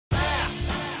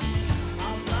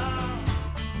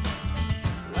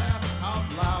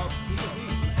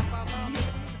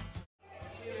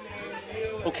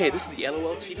Okay, this is the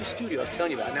LOLtv studio I was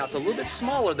telling you about. Now, it's a little bit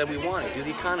smaller than we wanted due to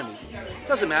the economy.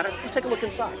 Doesn't matter. Let's take a look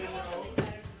inside.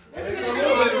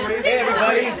 Hey,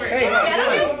 everybody. Hey,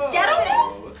 Get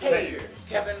him? Hey,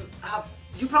 Kevin,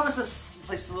 you promised us a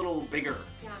place a little bigger.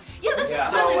 Yeah, this is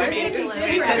So, I mean, it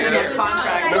says in your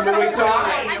contract. Remember we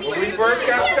talked, when we first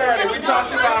got started, we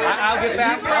talked about it. I'll get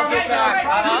back.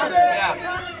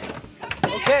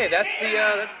 Yeah. Okay, that's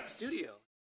the studio.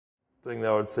 The thing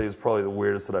that I would say is probably the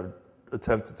weirdest that I've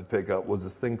attempted to pick up was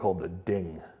this thing called the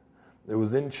ding. It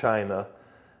was in China,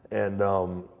 and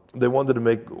they wanted to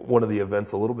make one of the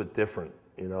events a little bit different,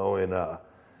 you know, and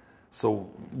so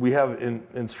we have, in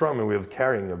Strongman, we have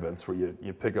carrying events where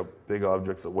you pick up big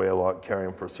objects that weigh a lot, carry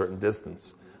them for a certain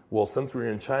distance. Well, since we were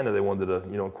in China, they wanted to,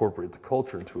 incorporate the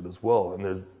culture into it as well, and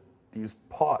there's these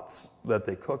pots that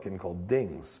they cook in called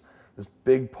dings. This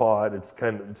big pot, it's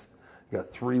got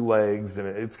 3 legs, and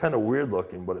it's kind of weird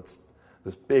looking, but it's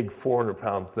this big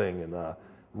 400-pound thing, and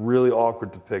really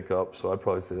awkward to pick up, so I'd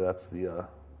probably say that's the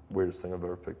weirdest thing I've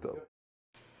ever picked up.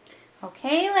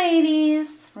 Okay, ladies,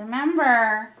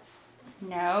 remember,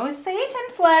 no Satan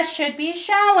flesh should be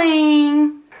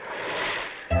showing.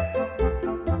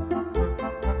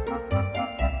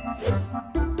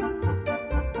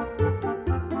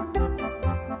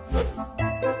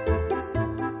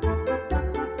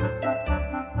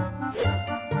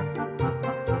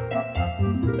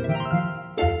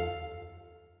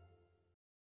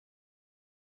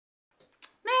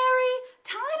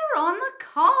 On the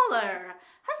collar.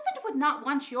 Husband would not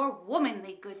want your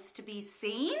womanly goods to be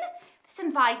seen. This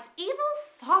invites evil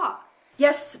thoughts.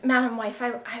 Yes, Madam Wife,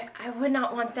 I would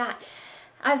not want that.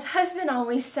 As husband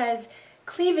always says,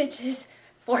 cleavage is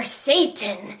for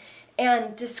Satan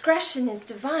and discretion is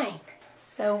divine.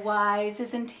 So wise,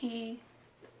 isn't he?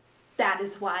 That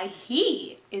is why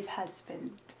he is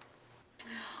husband.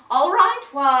 All right,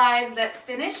 wives, let's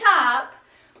finish up.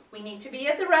 We need to be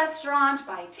at the restaurant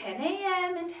by 10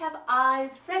 a.m. and have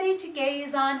eyes ready to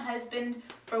gaze on husband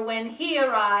for when he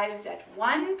arrives at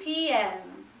 1 p.m.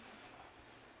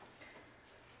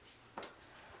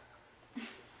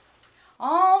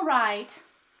 All right,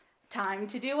 time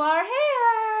to do our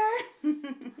hair.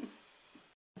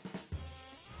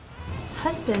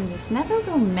 Husband is never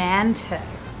romantic.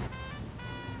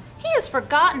 He has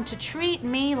forgotten to treat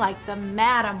me like the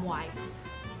Madam Wife.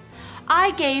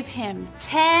 I gave him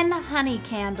 10 honey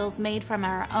candles made from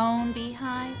our own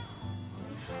beehives.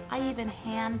 I even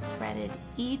hand-threaded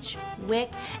each wick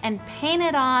and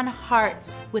painted on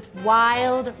hearts with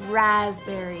wild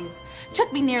raspberries.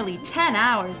 Took me nearly 10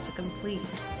 hours to complete.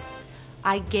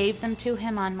 I gave them to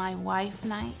him on my wife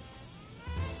night.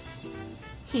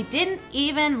 He didn't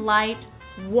even light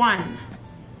one.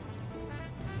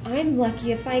 I'm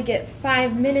lucky if I get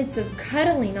 5 minutes of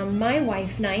cuddling on my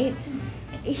wife night.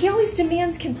 He always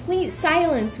demands complete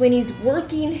silence when he's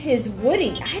working his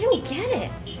woody. I don't get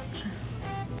it.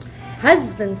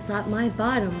 Husband slapped my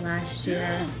bottom last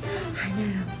year. I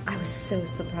know, I was so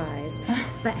surprised,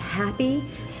 but happy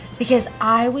because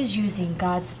I was using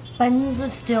God's buttons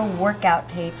of steel workout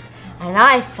tapes, and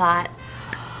I thought,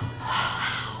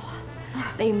 wow,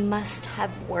 they must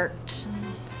have worked.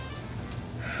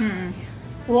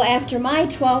 Well, after my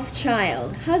 12th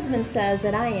child, husband says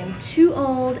that I am too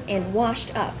old and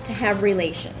washed up to have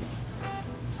relations.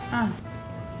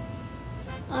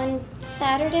 On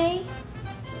Saturday,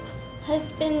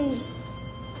 husband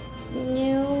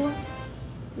knew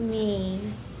me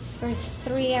for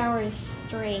 3 hours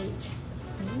straight.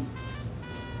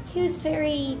 He was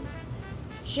very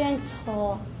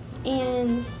gentle,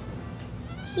 and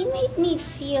he made me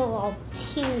feel all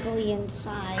tingly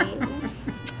inside.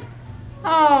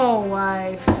 Oh,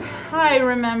 wife, I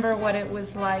remember what it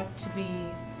was like to be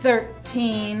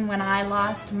 13 when I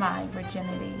lost my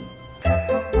virginity.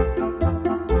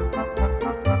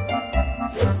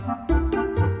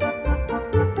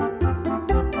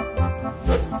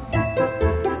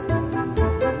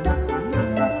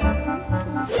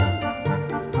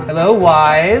 Hello,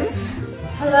 wives.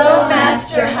 Hello,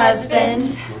 Master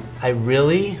Husband. I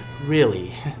really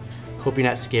hope you're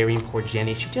not scaring poor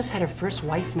Jenny. She just had her first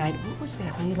wife night. What was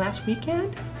that, honey, last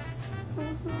weekend?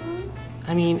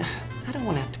 I mean, I don't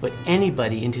want to have to put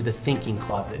anybody into the thinking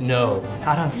closet. No,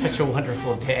 not on such a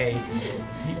wonderful day.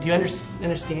 Do you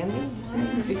understand me?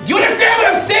 Do you understand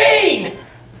what I'm saying?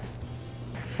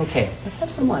 Okay, let's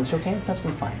have some lunch, okay? Let's have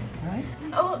some fun, all right?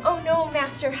 Oh no,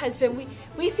 Master Husband.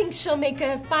 We think she'll make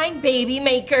a fine baby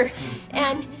maker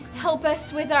and help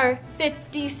us with our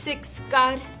 56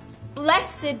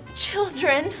 God-blessed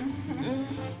children.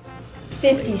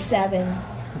 57.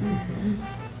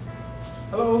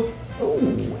 Hello. Oh,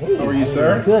 hey. How are you,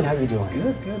 sir? Good. How are you doing?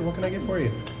 Good, good. What can I get for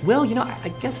you? Well, I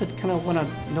guess I'd kind of want to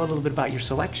know a little bit about your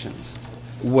selections.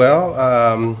 Well,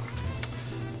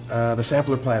 the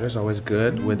sampler platter is always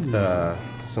good with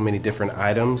so many different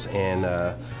items and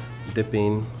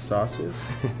dipping sauces.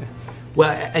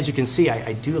 Well, as you can see,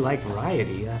 I do like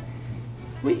variety.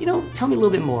 Well, tell me a little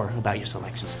bit more about your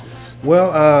selections, please.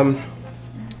 Well,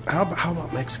 how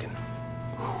about Mexican?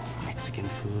 Mexican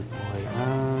food, boy.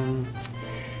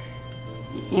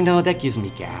 That gives me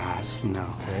gas. No.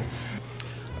 Okay.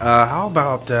 How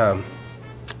about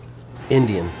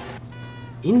Indian?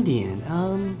 Indian?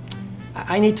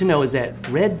 I need to know, is that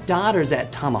red dot or is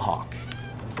that tomahawk?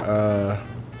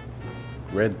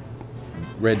 Red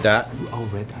dot? Oh,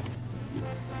 red dot.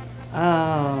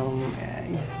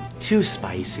 Too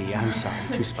spicy. I'm sorry,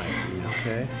 too spicy.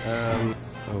 Okay.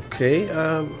 Okay.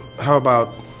 How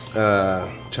about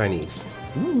Chinese?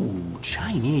 Ooh,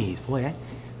 Chinese. Boy,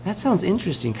 that sounds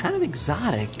interesting. Kind of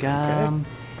exotic. Okay.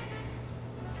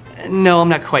 No, I'm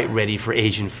not quite ready for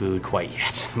Asian food quite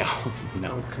yet.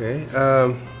 No. Okay.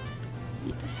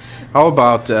 How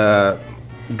about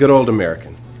good old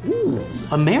American? Ooh,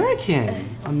 American.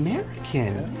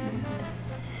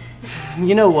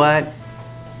 You know what?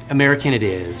 American it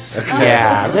is. Okay.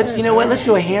 Yeah. Let's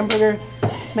do a hamburger.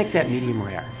 Let's make that medium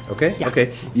rare. Okay. Yes.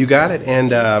 Okay. You got it.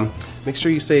 And make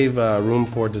sure you save room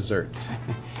for dessert.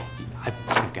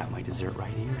 I've got my dessert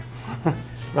right here.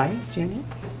 Right, Jenny?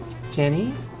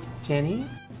 Jenny?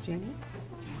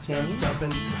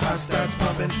 Jumping, heart starts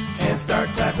pumping, hands start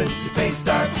clapping, your face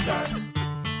starts.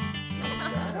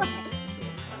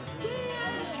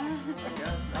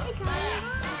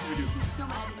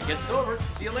 It's over.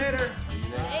 See you later. See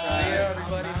you,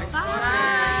 everybody.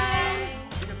 Bye.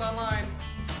 See us online.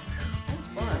 It's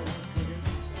fun.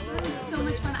 So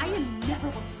much fun. I had never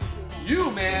wanted to do that.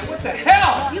 You, man, what the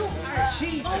hell? You are.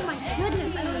 Jesus. Oh my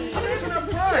goodness.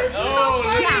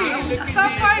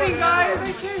 Stop fighting, guys.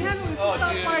 I can't handle this. Oh,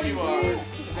 Stop dude, fighting, you are. please.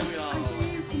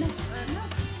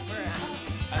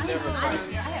 I never fight.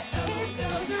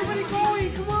 Everybody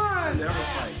going, come on. Never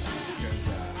fight.